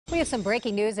We have some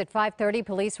breaking news at 5:30.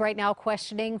 Police right now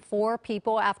questioning 4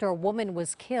 people after a woman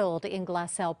was killed in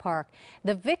Glassell Park.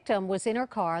 The victim was in her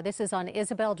car. This is on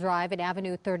Isabel Drive and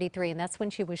Avenue 33, and that's when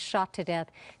she was shot to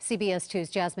death. CBS 2's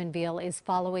Jasmine Veal is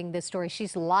following this story.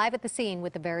 She's live at the scene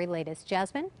with the very latest.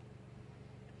 Jasmine?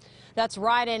 That's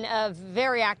right, and a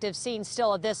very active scene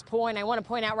still at this point. I want to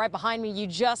point out right behind me, you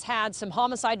just had some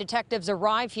homicide detectives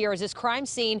arrive here as this crime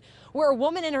scene where a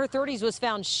woman in her 30s was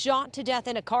found shot to death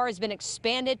in a car has been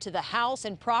expanded to the house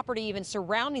and property even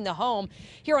surrounding the home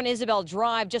here on Isabel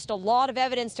Drive. Just a lot of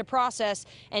evidence to process,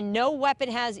 and no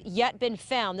weapon has yet been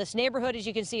found. This neighborhood, as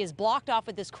you can see, is blocked off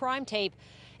with this crime tape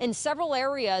in several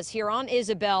areas here on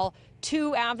Isabel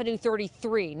to Avenue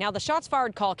 33. Now, the shots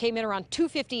fired call came in around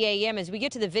 2:50 a.m. As we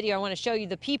get to the video, I want to show you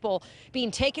the people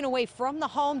being taken away from the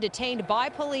home, detained by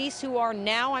police, who are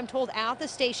now, I'm told, at the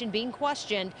station being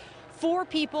questioned. 4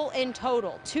 people in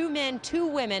total, 2 men, 2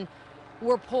 women,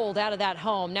 were pulled out of that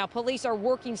home. Now, police are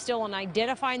working still on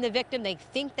identifying the victim. They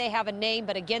think they have a name,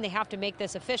 but again, they have to make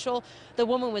this official. The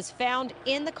woman was found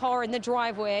in the car in the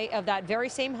driveway of that very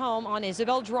same home on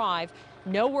Isabel Drive.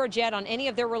 No word yet on any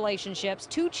of their relationships.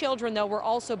 2 children, though, were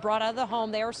also brought out of the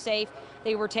home. They are safe.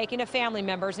 They were taken to family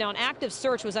members. Now, an active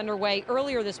search was underway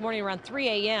earlier this morning around 3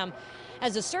 a.m.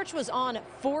 as the search was on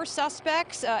 4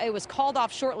 suspects. It was called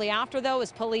off shortly after, though,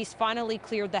 as police finally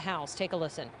cleared the house. Take a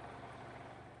listen.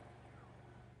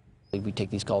 We take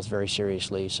these calls very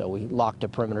seriously, so we locked a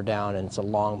perimeter down, and it's a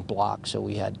long block, so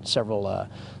we had several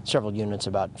units,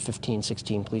 about 15,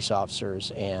 16 police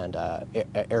officers, and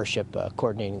airship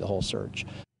coordinating the whole search.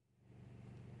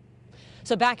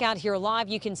 So back out here live,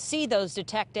 you can see those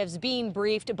detectives being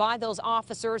briefed by those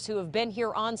officers who have been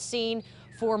here on scene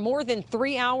for more than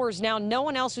 3 hours now. No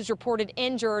one else who's reported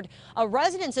injured.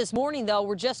 Residents this morning, though,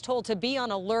 were just told to be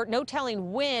on alert. No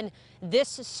telling when this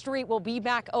street will be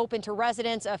back open to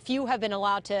residents. A few have been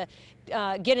allowed to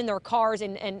get in their cars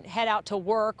and head out to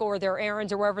work or their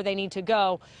errands or wherever they need to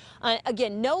go.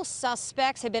 Again, no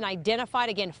suspects have been identified.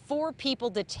 Again, 4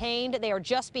 people detained. They are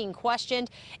just being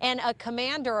questioned. And a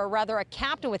commander, or rather a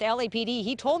captain with LAPD,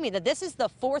 he told me that this is the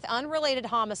 4th unrelated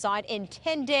homicide in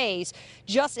 10 days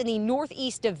just in the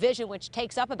Northeast Division, which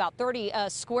takes up about 30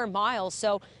 square miles.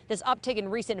 So this uptick in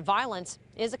recent violence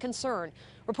is a concern.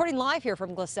 Reporting live here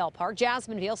from Glassell Park,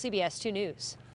 Jasmine Veal, CBS 2 News.